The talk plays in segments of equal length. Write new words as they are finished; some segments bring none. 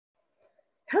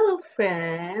Hello,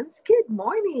 friends. Good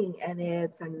morning, and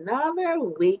it's another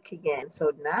week again.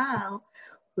 So now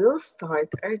we'll start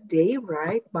our day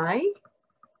right by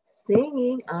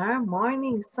singing our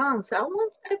morning song. So I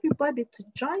want everybody to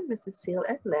join me, Cecile,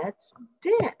 and let's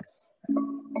dance. Let's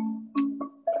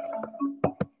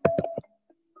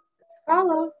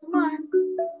follow. Come on.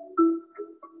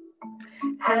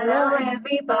 Hello,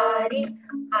 everybody.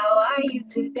 How are you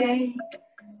today?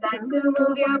 Time to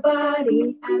move your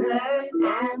body and learn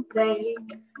and play.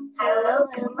 Hello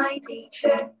to my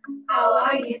teacher. How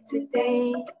are you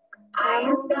today? I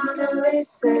am gonna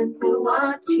listen to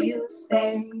what you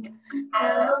say.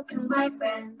 Hello to my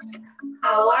friends.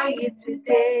 How are you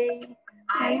today?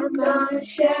 I am gonna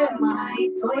share my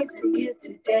toys to you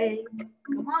today.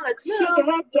 Come on, let's go. Shake your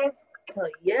head, yes. Oh,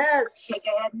 yes. Shake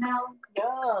your head, no.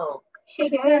 No.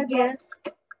 Shake your head, yes.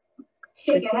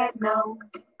 Shake your head, no.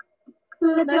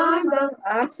 Lift your arms up.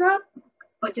 Arms up.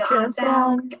 Put your arms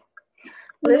down.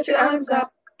 Lift your arms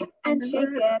up and shake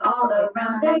it all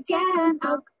around again.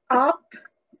 Up, Up.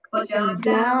 put your arms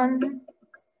down.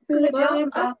 Lift your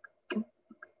arms up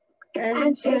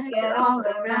and shake it all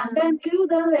around. Bend to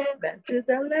the left. Bend to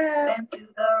the left. Bend to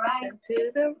the right. Bend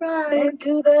to the right. Bend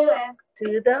to the left.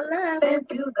 To the left. Bend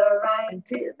to the right. And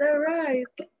to the right.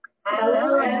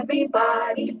 Hello,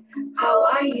 everybody. How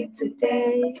are you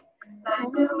today? It's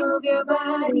time to move your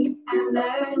body and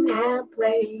learn and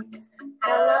play.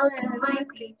 Hello to my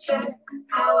teacher.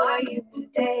 How are you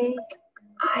today?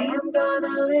 I am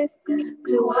gonna listen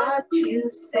to what you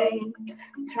say.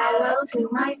 Hello to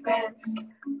my friends.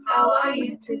 How are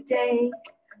you today?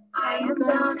 I am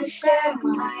gonna share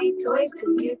my toys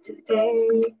to you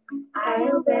today. I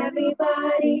hope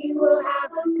everybody will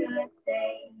have a good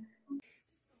day.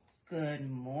 Good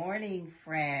morning,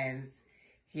 friends.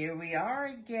 Here we are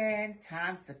again.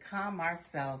 Time to calm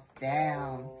ourselves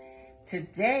down.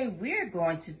 Today, we're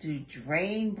going to do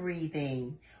drain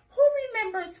breathing. Who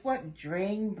remembers what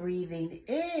drain breathing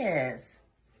is?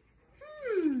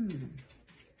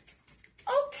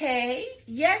 Okay.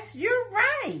 Yes, you're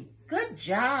right. Good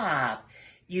job.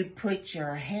 You put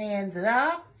your hands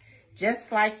up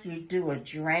just like you do a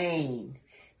drain.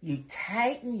 You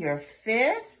tighten your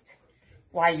fist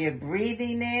while you're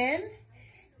breathing in,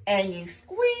 and you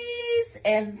squeeze,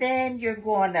 and then you're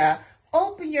going to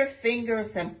open your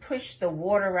fingers and push the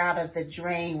water out of the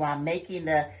drain while making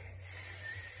the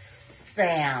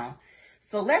sound.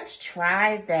 So let's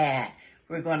try that.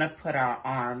 We're going to put our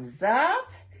arms up,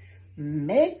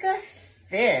 make a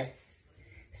fist,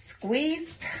 squeeze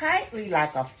tightly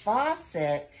like a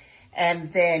faucet,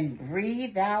 and then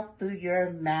breathe out through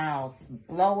your mouth.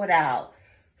 Blow it out.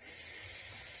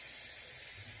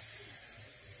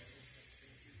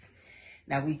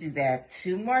 Now we do that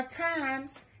 2 more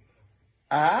times.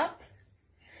 Up,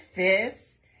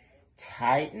 fist,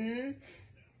 tighten,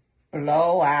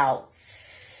 blow out.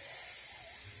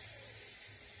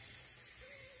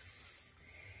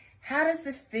 How does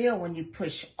it feel when you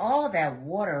push all that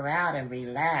water out and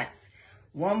relax?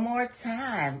 1 more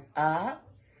time. Up,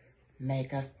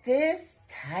 make a fist,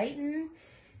 tighten,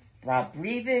 while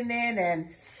breathing in and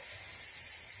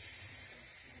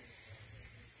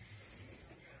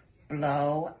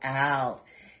blow out.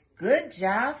 Good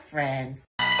job, friends.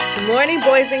 Good morning,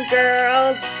 boys and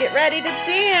girls. Let's get ready to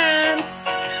dance.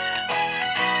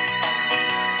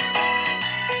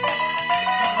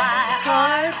 My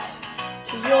Heart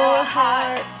to your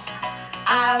heart,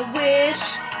 I wish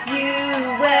you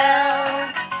well.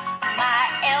 My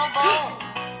elbow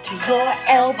To your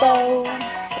elbow,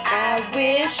 I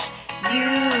wish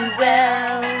you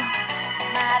well.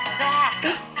 my back,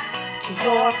 To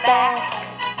your back,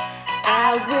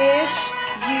 I wish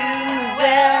you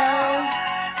well.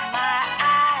 my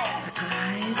eyes,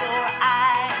 Eyes, your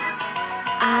eyes.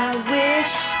 I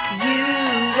wish you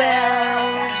well.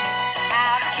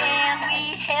 How can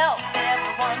we help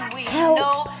everyone we Help.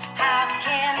 know? How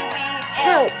can we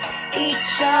Help help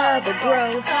each other grow.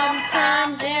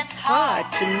 Sometimes it's hard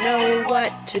to know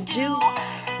what to do.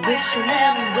 Wishing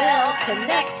them well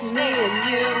connects me and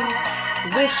you.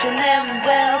 Wishing them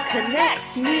well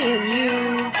connects me and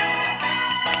you.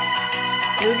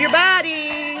 Move your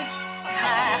body.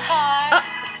 my heart, Up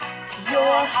to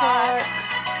your heart,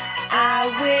 I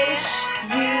wish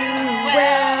you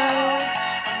well.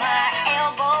 my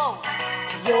elbow,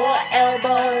 To your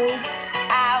elbow,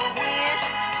 I wish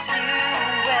you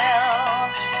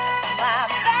well. My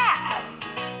back,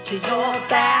 to your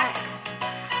back,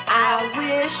 I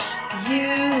wish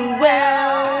you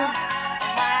well.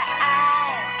 my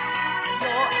eyes,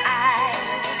 your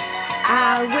eyes.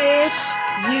 I wish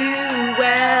you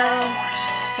well.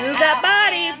 Move that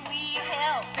body. Can we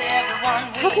help everyone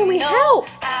we can we help?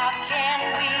 How can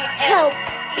we Help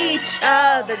each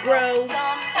other grow.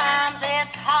 Sometimes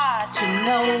it's hard To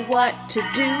know what to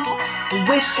do.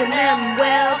 Wishing them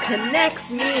well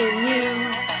connects me and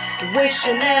you.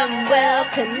 Wishing them well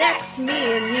connects me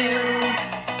and you.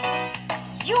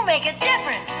 You make a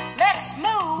difference. Let's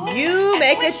move. You and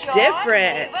make a wish your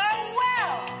difference. neighbor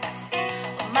well.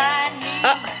 My knee,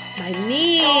 My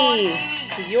knee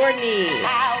to your knee.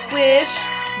 I Wish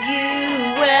you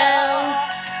well.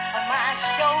 my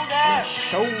shoulder,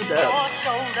 Shoulder. your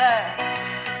shoulder.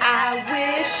 I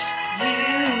wish you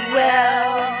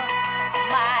well.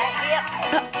 My hip,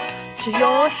 To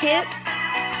your hip.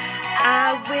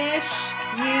 I wish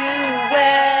you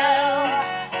well.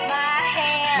 my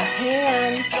hand,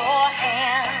 Hands. your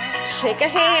hand. Shake a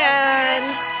hand.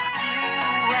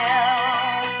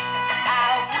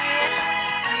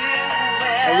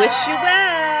 I wish you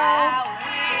well.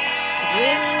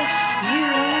 Wish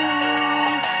you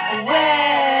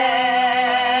well.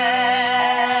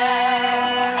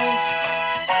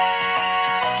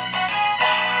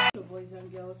 Boys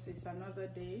and girls, it's another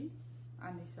day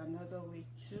and it's another week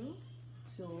too.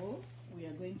 So we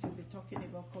are going to be talking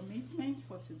about commitment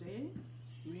for today.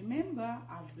 Remember,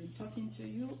 I've been talking to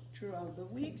you throughout the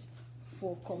weeks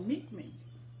for commitment.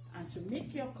 And to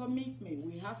make your commitment,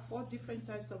 we have 4 different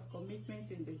types of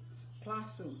commitment in the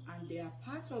classroom, and they are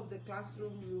part of the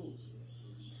classroom rules.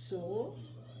 So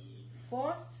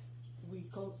first, we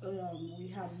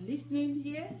have listening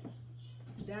here.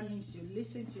 That means you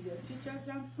listen to your teachers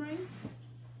and friends.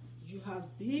 You have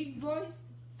big voice.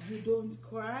 You don't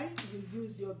cry. You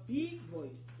use your big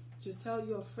voice to tell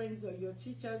your friends or your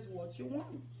teachers what you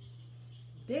want.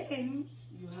 Then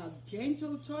you have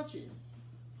gentle touches.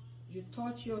 You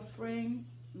touch your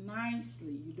friends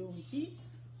nicely. You don't hit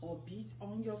or beat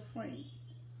on your friends.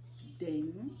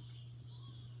 Then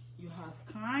you have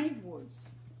kind words.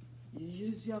 You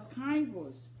use your kind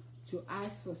words to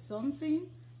ask for something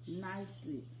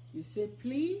nicely. You say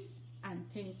please and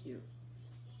thank you.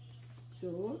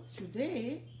 So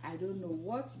today, I don't know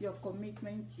what your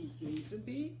commitment is going to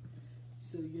be.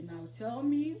 So you now tell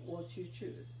me what you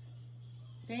choose.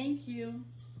 Thank you.